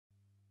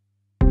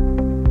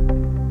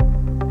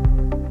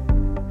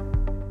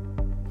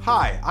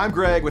Hi, I'm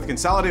Greg with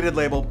Consolidated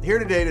Label, here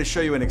today to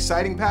show you an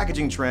exciting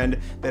packaging trend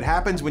that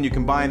happens when you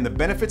combine the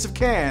benefits of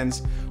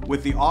cans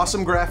with the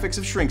awesome graphics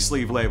of shrink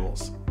sleeve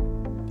labels.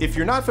 If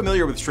you're not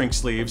familiar with shrink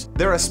sleeves,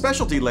 they're a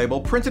specialty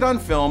label printed on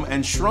film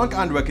and shrunk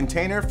onto a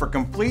container for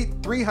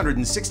complete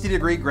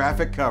 360-degree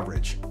graphic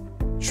coverage.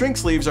 Shrink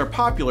sleeves are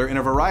popular in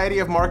a variety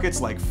of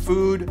markets like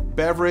food,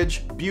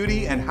 beverage,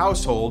 beauty, and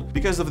household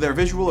because of their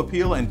visual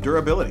appeal and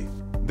durability.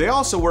 They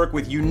also work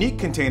with unique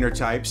container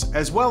types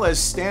as well as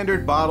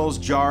standard bottles,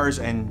 jars,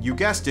 and you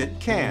guessed it,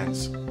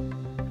 cans.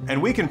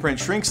 And we can print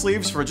shrink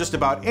sleeves for just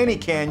about any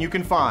can you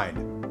can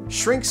find.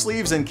 Shrink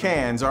sleeves and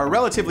cans are a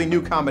relatively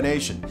new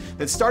combination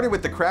that started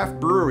with the craft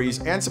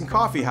breweries and some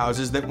coffee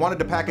houses that wanted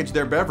to package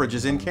their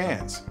beverages in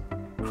cans.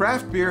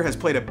 Craft beer has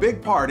played a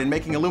big part in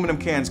making aluminum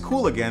cans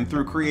cool again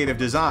through creative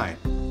design,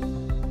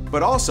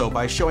 but also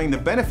by showing the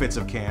benefits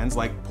of cans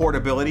like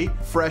portability,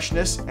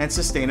 freshness, and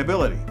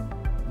sustainability.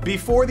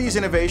 Before these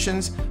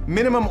innovations,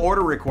 minimum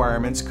order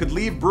requirements could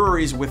leave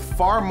breweries with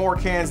far more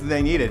cans than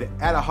they needed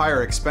at a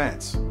higher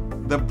expense.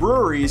 The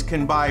breweries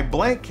can buy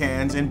blank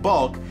cans in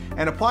bulk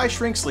and apply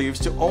shrink sleeves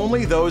to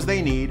only those they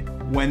need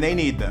when they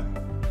need them.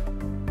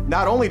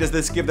 Not only does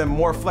this give them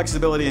more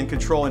flexibility and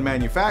control in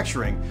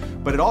manufacturing,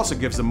 but it also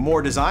gives them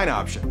more design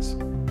options.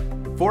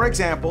 For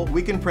example,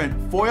 we can print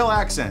foil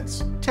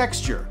accents,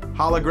 texture,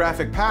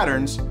 holographic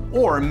patterns,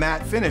 or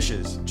matte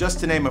finishes, just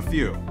to name a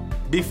few.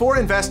 Before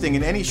investing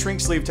in any shrink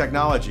sleeve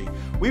technology,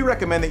 we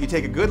recommend that you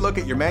take a good look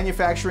at your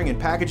manufacturing and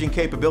packaging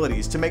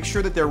capabilities to make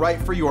sure that they're right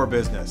for your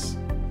business.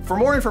 For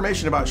more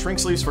information about shrink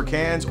sleeves for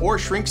cans or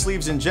shrink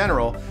sleeves in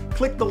general,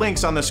 click the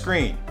links on the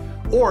screen.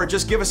 Or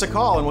just give us a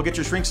call and we'll get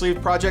your shrink sleeve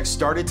project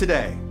started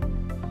today.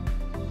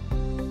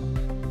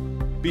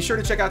 Be sure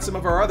to check out some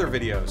of our other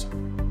videos.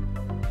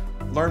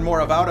 Learn more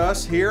about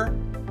us here,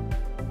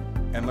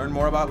 and learn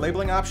more about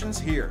labeling options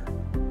here.